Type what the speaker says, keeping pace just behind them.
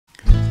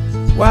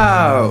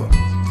Wow!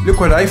 Look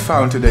what I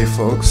found today,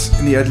 folks,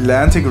 in the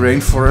Atlantic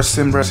rainforest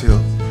in Brazil.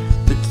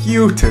 The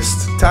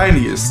cutest,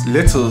 tiniest,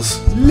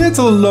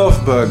 little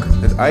love bug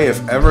that I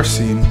have ever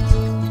seen.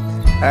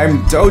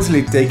 I'm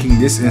totally taking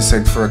this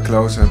insect for a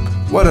close-up.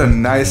 What a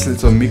nice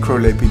little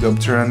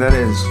microlepidopteran that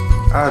is.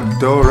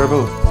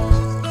 Adorable.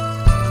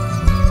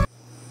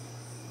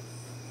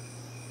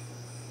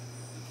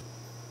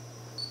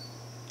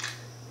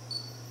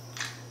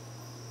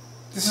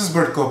 This is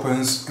Bert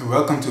Coppens and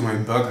welcome to my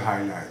bug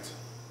highlight.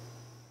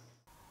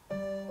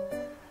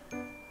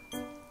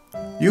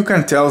 You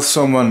can tell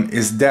someone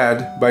is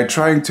dead by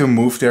trying to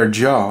move their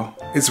jaw.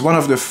 It's one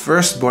of the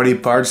first body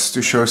parts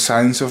to show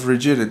signs of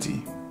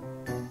rigidity.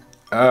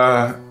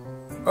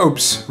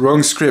 Oops,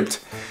 wrong script.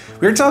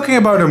 We're talking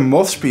about a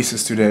moth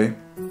species today.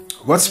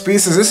 What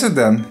species is it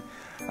then?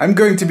 I'm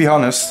going to be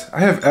honest, I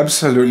have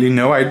absolutely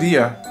no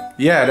idea.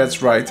 Yeah,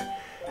 that's right.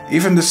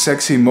 Even the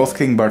sexy moth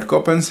king Bart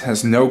Coppens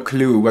has no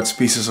clue what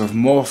species of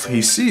moth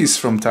he sees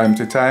from time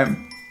to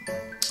time.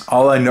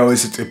 All I know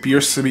is it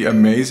appears to be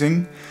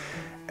amazing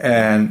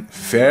and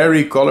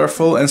very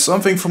colorful and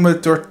something from the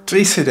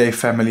Tortricidae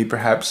family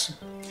perhaps.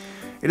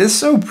 It is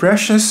so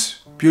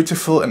precious,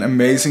 beautiful and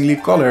amazingly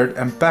colored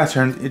and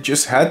patterned, it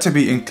just had to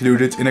be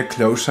included in a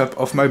close-up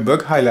of my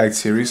bug highlight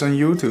series on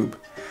YouTube.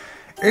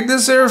 It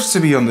deserves to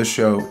be on the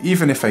show,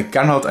 even if I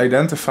cannot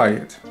identify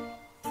it.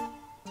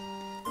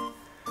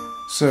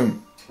 So,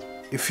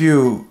 if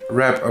you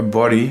wrap a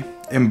body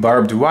in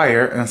barbed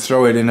wire and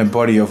throw it in a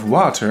body of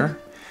water,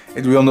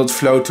 it will not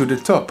float to the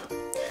top.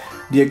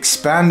 The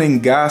expanding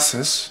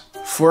gases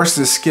force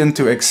the skin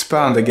to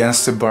expand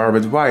against the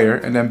barbed wire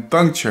and then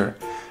puncture,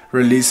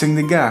 releasing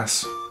the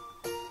gas.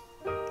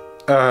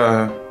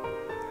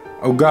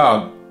 Oh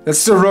god,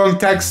 that's the wrong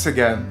text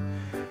again.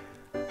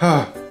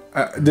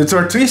 The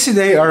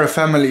Tortricidae are a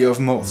family of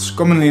moths,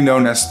 commonly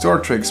known as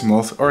Tortrix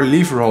moth or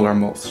leaf roller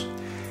moths,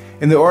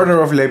 in the order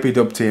of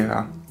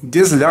Lepidoptera.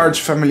 This large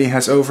family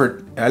has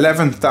over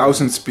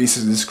 11,000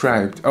 species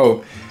described.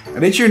 Oh, and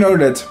did you know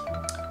that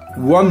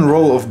one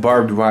roll of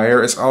barbed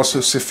wire is also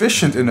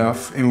sufficient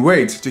enough in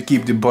weight to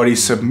keep the body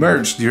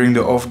submerged during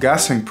the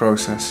off-gassing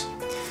process?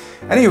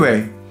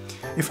 Anyway,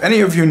 if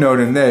any of you know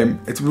the name,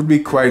 it would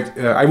be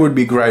I would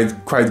be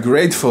quite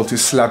grateful to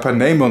slap a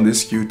name on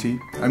this cutie.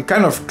 I'm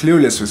kind of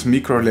clueless with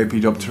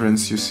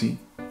microlepidopterans, you see.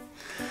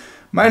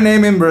 My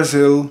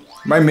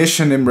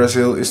mission in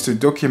Brazil is to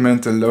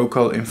document the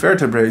local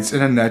invertebrates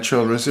in a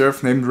natural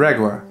reserve named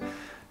REGUA.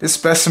 This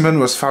specimen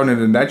was found in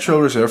the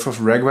natural reserve of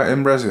REGUA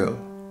in Brazil.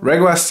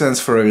 REGUA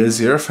stands for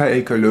Reserva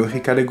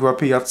Ecologica de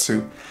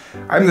Guapiaçu.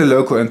 I'm the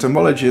local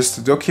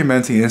entomologist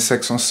documenting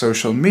insects on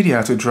social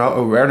media to draw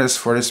awareness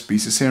for the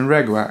species in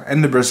REGUA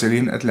and the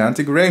Brazilian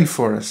Atlantic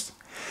rainforest.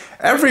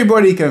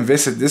 Everybody can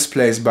visit this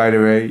place, by the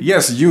way.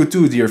 Yes, you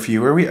too, dear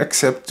viewer, we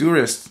accept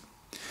tourists.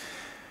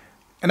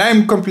 And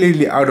I'm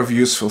completely out of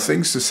useful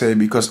things to say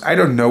because I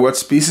don't know what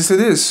species it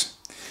is.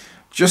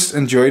 Just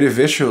enjoy the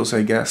visuals,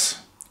 I guess.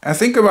 And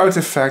think about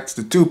the fact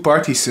the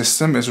two-party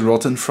system is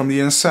rotten from the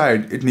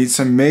inside. It needs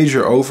a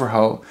major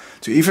overhaul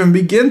to even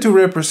begin to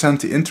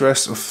represent the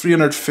interests of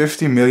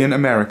 350 million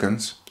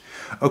Americans.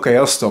 Okay,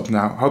 I'll stop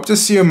now. Hope to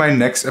see you in my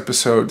next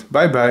episode.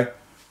 Bye bye.